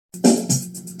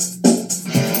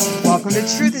Welcome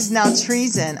to Truth is Now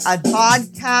Treason, a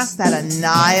podcast that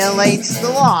annihilates the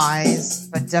lies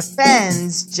but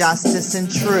defends justice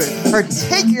and truth,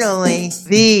 particularly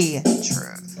the truth.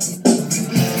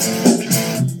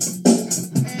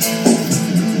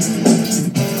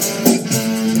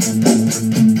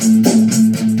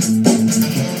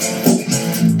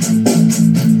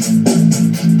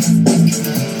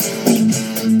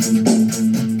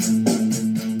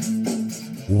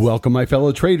 Welcome, my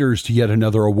fellow traders, to yet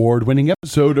another award-winning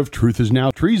episode of Truth is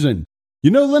Now Treason. You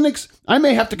know, Linux, I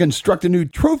may have to construct a new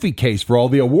trophy case for all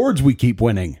the awards we keep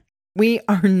winning. We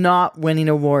are not winning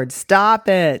awards. Stop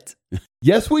it.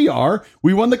 Yes, we are.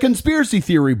 We won the Conspiracy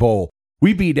Theory Bowl.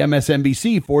 We beat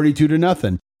MSNBC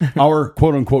 42-0. Our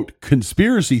quote-unquote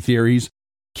conspiracy theories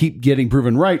keep getting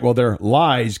proven right while their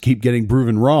lies keep getting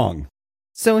proven wrong.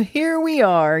 So here we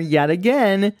are yet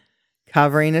again,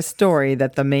 covering a story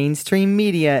that the mainstream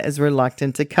media is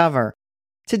reluctant to cover.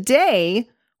 Today,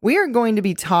 we are going to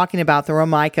be talking about the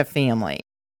Romica family.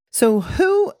 So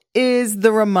who is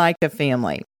the Romica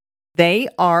family? They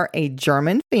are a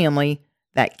German family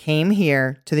that came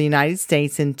here to the United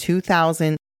States in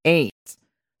 2008.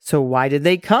 So why did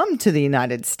they come to the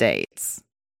United States?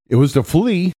 It was to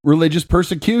flee religious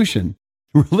persecution.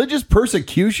 Religious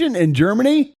persecution in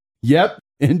Germany? Yep,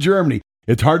 in Germany.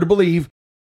 It's hard to believe,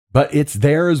 but it's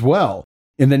there as well.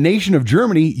 In the nation of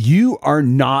Germany, you are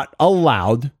not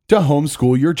allowed to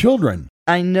homeschool your children.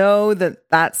 I know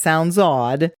that sounds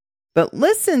odd, but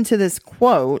listen to this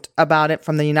quote about it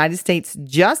from the United States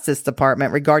Justice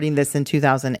Department regarding this in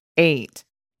 2008.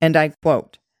 And I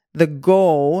quote, "The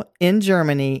goal in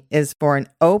Germany is for an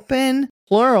open,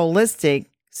 pluralistic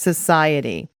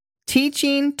society.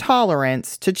 Teaching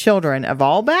tolerance to children of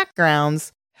all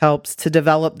backgrounds helps to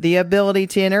develop the ability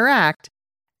to interact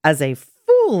as a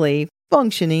fully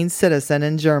functioning citizen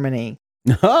in Germany."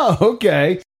 Oh,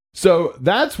 okay. So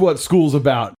that's what school's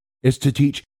about, is to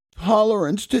teach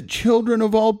tolerance to children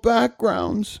of all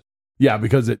backgrounds. Yeah,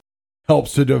 because it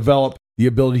helps to develop the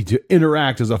ability to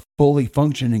interact as a fully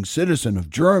functioning citizen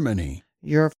of Germany.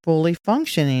 You're fully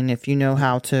functioning if you know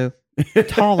how to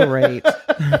tolerate.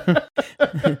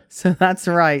 So that's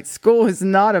right. School is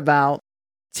not about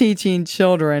teaching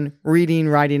children reading,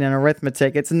 writing, and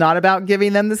arithmetic. It's not about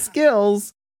giving them the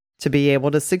skills to be able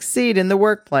to succeed in the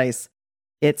workplace.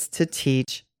 It's to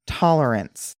teach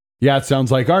tolerance. Yeah, it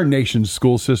sounds like our nation's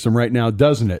school system right now,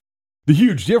 doesn't it? The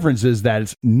huge difference is that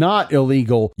it's not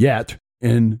illegal yet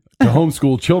to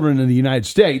homeschool children in the United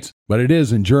States, but it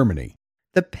is in Germany.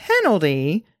 The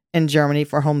penalty in Germany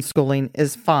for homeschooling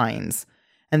is fines.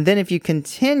 And then if you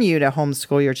continue to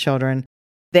homeschool your children,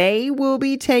 they will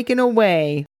be taken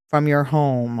away from your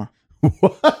home.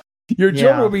 What? Your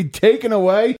children will be taken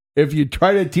away if you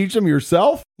try to teach them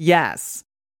yourself? Yes,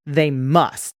 they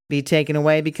must be taken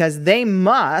away because they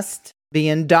must be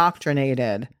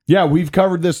indoctrinated. Yeah, we've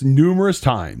covered this numerous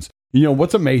times. You know,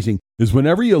 what's amazing is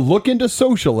whenever you look into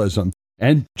socialism,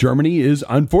 and Germany is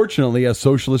unfortunately a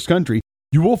socialist country,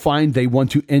 you will find they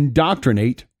want to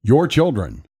indoctrinate your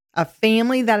children. A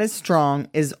family that is strong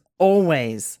is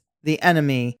always the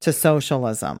enemy to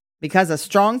socialism, because a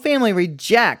strong family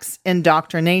rejects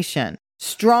indoctrination.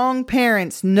 Strong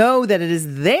parents know that it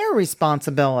is their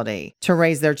responsibility to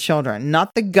raise their children,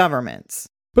 not the government's.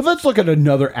 But let's look at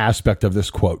another aspect of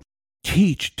this quote.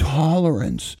 Teach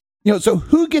tolerance. You know, so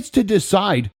who gets to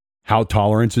decide how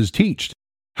tolerance is teached?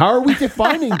 How are we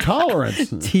defining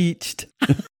tolerance? Teached.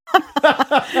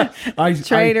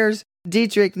 Traders,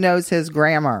 Dietrich knows his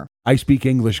grammar. I speak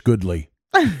English goodly.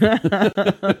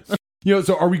 You know,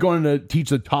 so are we going to teach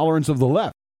the tolerance of the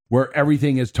left, where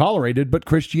everything is tolerated but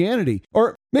Christianity?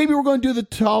 Or maybe we're going to do the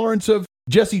tolerance of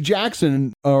Jesse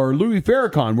Jackson or Louis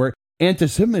Farrakhan, where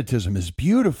anti-Semitism is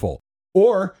beautiful?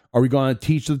 Or are we going to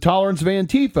teach the tolerance of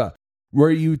Antifa, where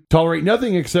you tolerate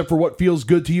nothing except for what feels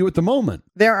good to you at the moment?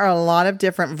 There are a lot of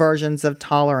different versions of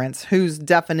tolerance. Whose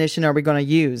definition are we going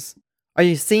to use? Are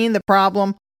you seeing the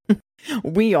problem?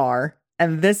 We are.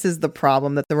 And this is the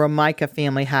problem that the Romica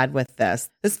family had with this.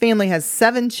 This family has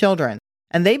 7 children,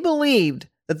 and they believed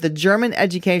that the German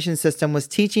education system was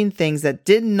teaching things that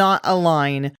did not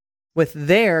align with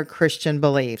their Christian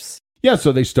beliefs. Yeah,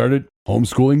 so they started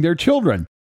homeschooling their children.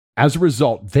 As a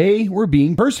result, they were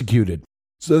being persecuted.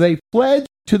 So they fled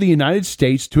to the United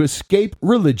States to escape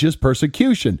religious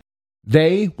persecution.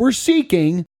 They were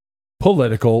seeking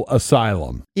political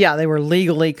asylum. Yeah, they were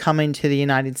legally coming to the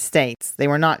United States. They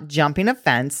were not jumping a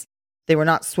fence. They were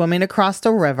not swimming across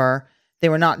a river. They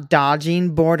were not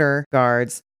dodging border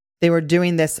guards. They were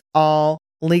doing this all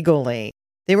legally.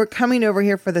 They were coming over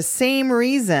here for the same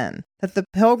reason that the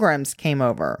Pilgrims came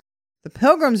over. The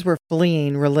Pilgrims were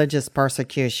fleeing religious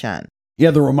persecution. Yeah,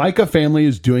 the Romica family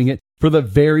is doing it for the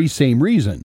very same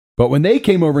reason. But when they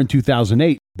came over in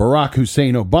 2008, Barack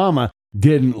Hussein Obama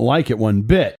didn't like it one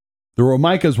bit. The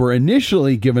Romicas were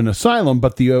initially given asylum,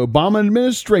 but the Obama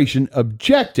administration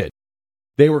objected.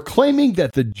 They were claiming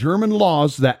that the German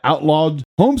laws that outlawed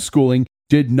homeschooling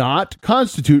did not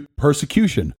constitute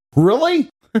persecution. Really?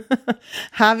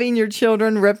 Having your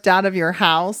children ripped out of your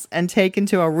house and taken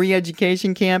to a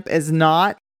re-education camp is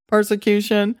not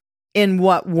persecution? In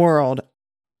what world?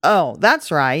 Oh, that's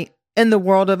right. In the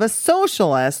world of a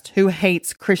socialist who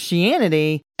hates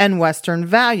Christianity and Western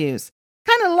values.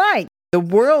 Kind of like the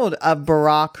world of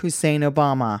Barack Hussein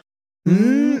Obama.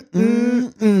 And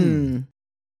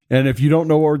if you don't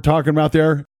know what we're talking about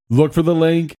there, look for the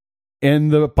link in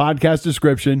the podcast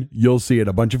description. You'll see it.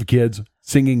 A bunch of kids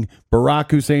singing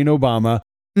Barack Hussein Obama.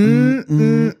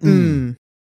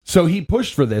 So he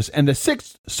pushed for this, and the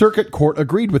Sixth Circuit Court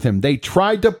agreed with him. They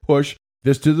tried to push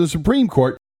this to the Supreme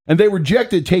Court, and they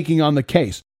rejected taking on the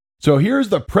case. So here's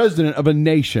the president of a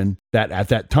nation that at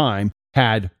that time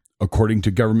had, according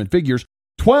to government figures,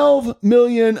 12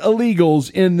 million illegals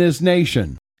in this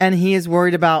nation. And he is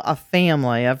worried about a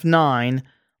family of 9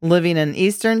 living in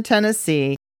eastern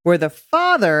Tennessee, where the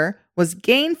father was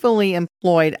gainfully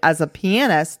employed as a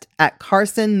pianist at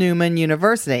Carson Newman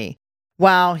University,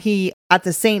 while he at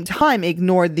the same time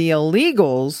ignored the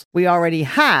illegals we already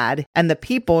had and the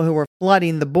people who were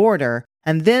flooding the border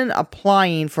and then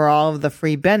applying for all of the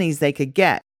free bennies they could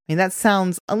get. I mean, that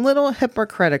sounds a little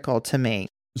hypocritical to me.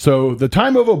 So the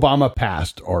time of Obama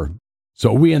passed, or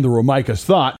so we and the Romicas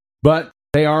thought, but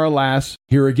they are, alas,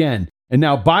 here again. And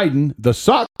now Biden, the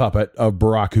sock puppet of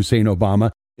Barack Hussein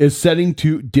Obama, is setting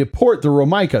to deport the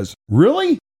Romicas.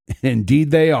 Really?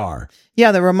 Indeed they are.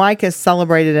 Yeah, the Romicas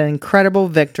celebrated an incredible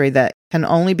victory that can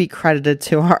only be credited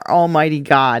to our almighty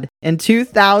God. In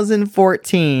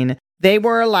 2014, they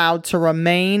were allowed to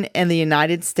remain in the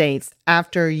United States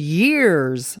after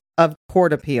years of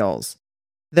court appeals.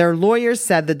 Their lawyers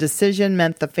said the decision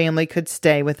meant the family could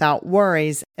stay without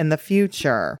worries in the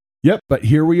future. Yep, but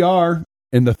here we are.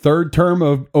 In the third term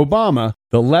of Obama,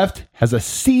 the left has a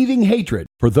seething hatred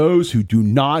for those who do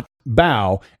not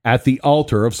bow at the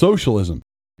altar of socialism,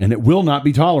 and it will not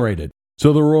be tolerated.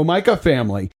 So the Romica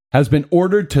family has been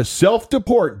ordered to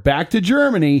self-deport back to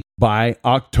Germany by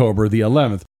October the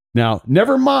 11th. Now,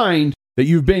 never mind that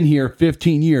you've been here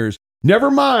 15 years.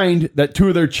 Never mind that 2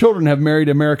 of their children have married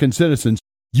American citizens.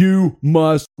 You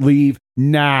must leave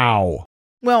now.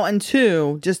 Well, and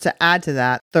 2, just to add to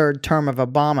that third term of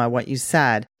Obama, what you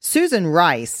said, Susan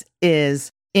Rice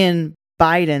is in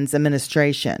Biden's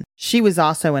administration. She was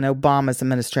also in Obama's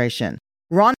administration.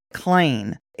 Ron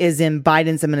McClain is in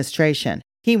Biden's administration.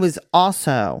 He was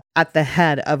also at the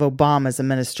head of Obama's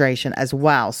administration as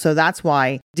well. So that's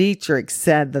why Dietrich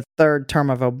said the third term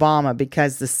of Obama,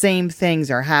 because the same things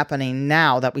are happening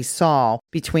now that we saw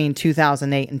between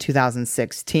 2008 and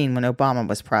 2016 when Obama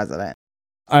was president.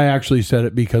 I actually said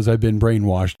it because I've been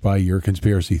brainwashed by your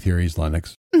conspiracy theories,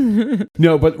 Lennox.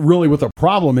 No, but really what the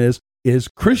problem is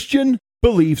Christian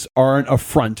beliefs are an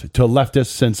affront to leftist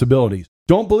sensibilities.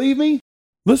 Don't believe me?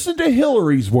 Listen to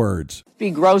Hillary's words. Be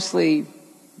grossly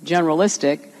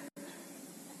generalistic.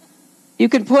 You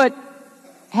could put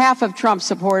half of Trump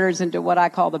supporters into what I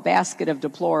call the basket of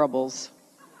deplorables.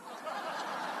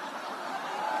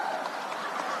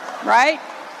 Right?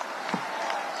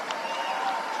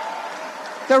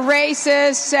 The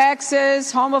racist,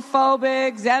 sexist,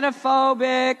 homophobic,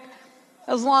 xenophobic,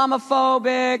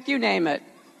 Islamophobic, you name it.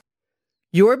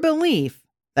 Your belief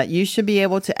that you should be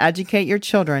able to educate your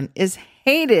children is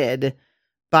hated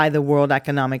by the World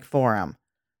Economic Forum.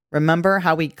 Remember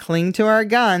how we cling to our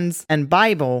guns and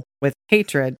Bible with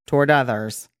hatred toward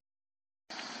others.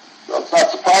 So it's not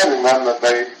surprising then that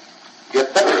they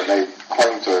get bitter and they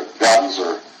cling to guns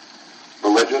or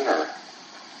religion or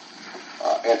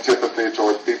antipathy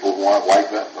towards people who aren't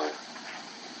like them or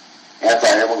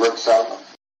anti-immigrant sentiment.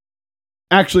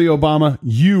 Actually, Obama,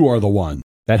 you are the one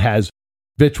that has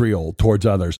vitriol towards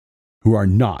others who are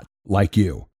not like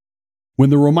you. When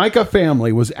the Romica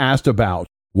family was asked about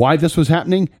why this was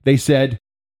happening, they said,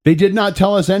 they did not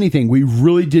tell us anything. We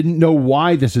really didn't know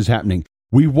why this is happening.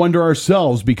 We wonder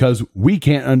ourselves because we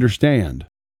can't understand.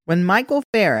 When Michael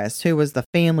Ferris, who was the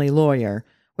family lawyer,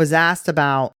 was asked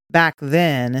about back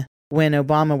then when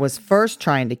Obama was first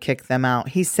trying to kick them out,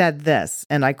 he said this,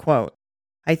 and I quote,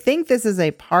 "I think this is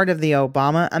a part of the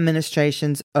Obama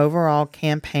administration's overall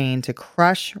campaign to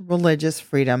crush religious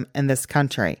freedom in this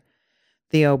country.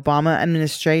 The Obama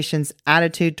administration's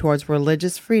attitude towards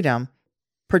religious freedom,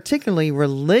 particularly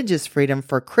religious freedom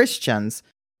for Christians,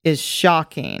 is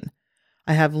shocking.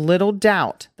 I have little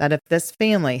doubt that if this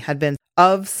family had been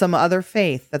of some other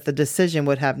faith, that the decision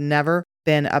would have never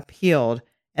been appealed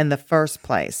in the first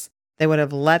place. They would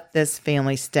have let this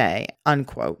family stay,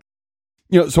 unquote.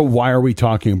 So why are we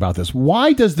talking about this?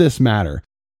 Why does this matter?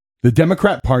 The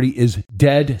Democrat Party is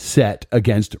dead set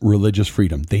against religious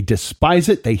freedom. They despise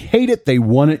it. They hate it. They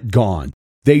want it gone.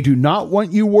 They do not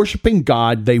want you worshiping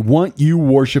God. They want you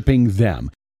worshiping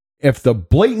them. If the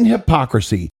blatant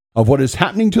hypocrisy of what is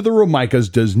happening to the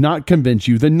Romaikas does not convince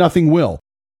you, then nothing will.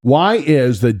 Why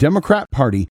is the Democrat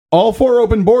Party all for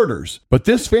open borders, but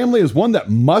this family is one that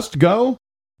must go?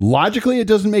 Logically, it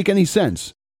doesn't make any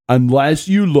sense unless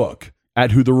you look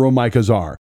at who the Romaikas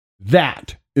are.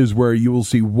 That is where you will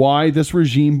see why this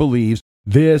regime believes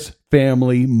this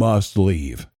family must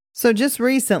leave. So just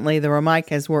recently, the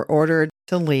Romaikas were ordered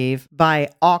to leave by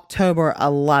October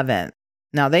 11th.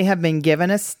 Now, they have been given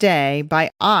a stay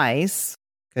by ICE,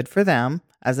 good for them,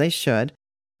 as they should,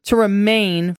 to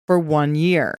remain for 1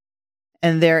 year.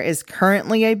 And there is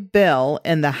currently a bill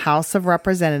in the House of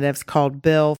Representatives called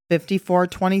Bill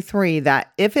 5423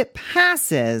 that, if it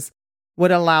passes,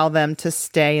 would allow them to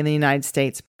stay in the United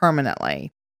States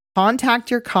permanently. Contact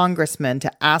your congressman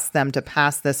to ask them to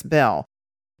pass this bill.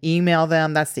 Email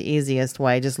them. That's the easiest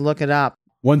way. Just look it up.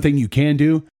 One thing you can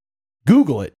do,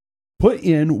 Google it. Put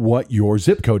in what your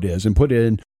zip code is and put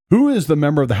in who is the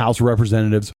member of the House of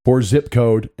Representatives for zip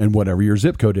code and whatever your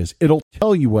zip code is. It'll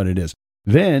tell you what it is.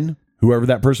 Then, whoever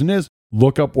that person is,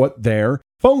 look up what their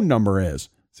phone number is.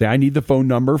 Say, I need the phone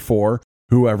number for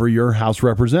whoever your House of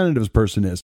Representatives person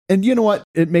is. And you know what?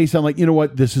 It may sound like,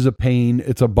 this is a pain,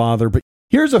 it's a bother, but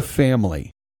here's a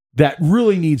family that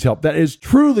really needs help, that is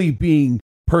truly being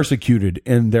persecuted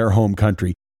in their home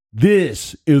country.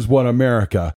 This is what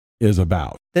America is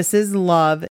about. This is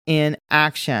love in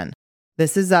action.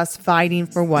 This is us fighting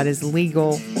for what is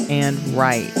legal and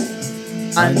right.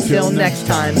 Until next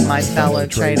time, my fellow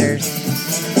traders.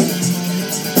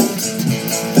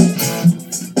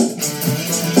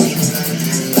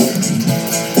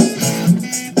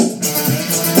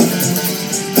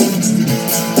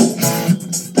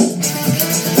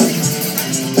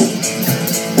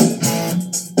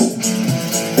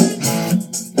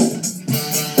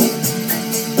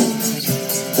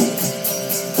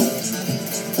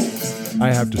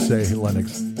 I have to say,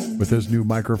 Lennox, with this new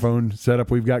microphone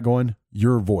setup we've got going,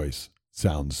 your voice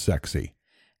sounds sexy.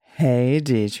 Hey,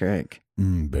 Dietrich.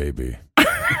 Baby.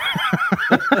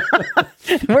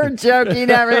 We're joking,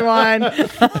 everyone.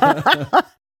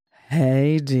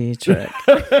 Hey, Dietrich.